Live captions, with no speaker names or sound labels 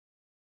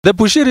The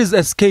Bushiri's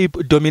escape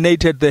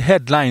dominated the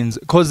headlines,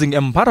 causing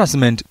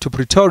embarrassment to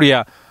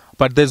Pretoria,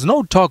 but there's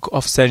no talk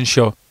of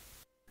censure.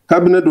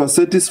 Cabinet was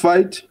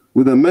satisfied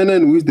with the manner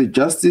in which the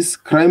Justice,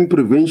 Crime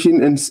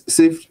Prevention and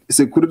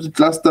Security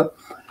Cluster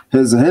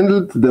has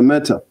handled the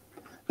matter,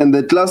 and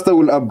the cluster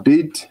will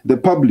update the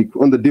public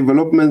on the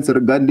developments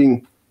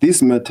regarding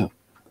this matter.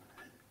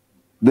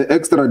 The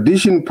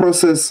extradition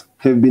process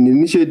has been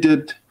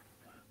initiated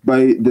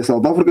by the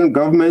South African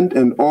government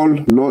and all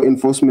law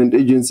enforcement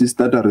agencies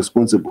that are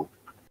responsible.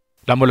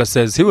 Lamola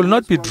says he will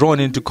not be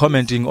drawn into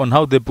commenting on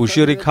how the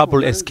Bushiri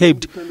couple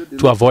escaped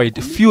to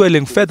avoid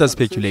fueling further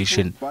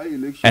speculation.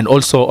 And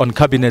also on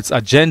Cabinet's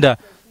agenda,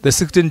 the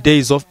 16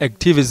 days of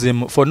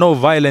activism for no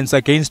violence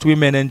against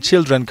women and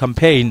children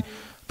campaign.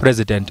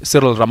 President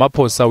Cyril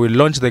Ramaphosa will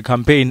launch the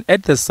campaign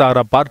at the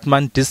Sarah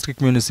Baartman District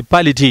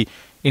Municipality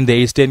in the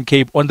Eastern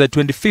Cape on the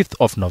 25th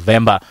of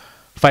November.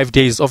 5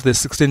 days of the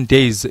 16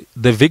 days,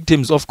 the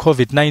victims of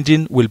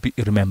COVID-19 will be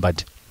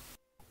remembered.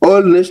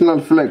 All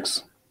national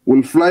flags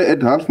will fly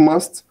at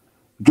half-mast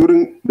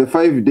during the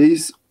 5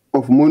 days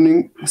of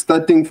mourning,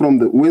 starting from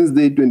the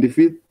Wednesday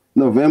 25th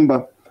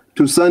November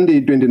to Sunday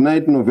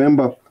 29th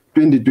November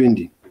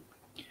 2020.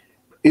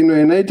 In a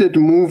united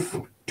move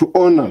to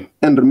honor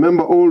and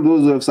remember all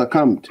those who have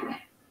succumbed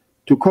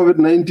to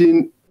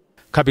COVID-19.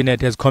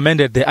 Cabinet has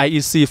commended the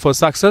IEC for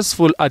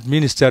successful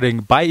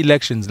administering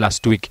by-elections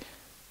last week.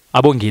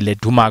 Abongile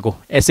Dumago,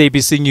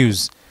 SABC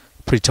News,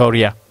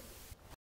 Pretoria.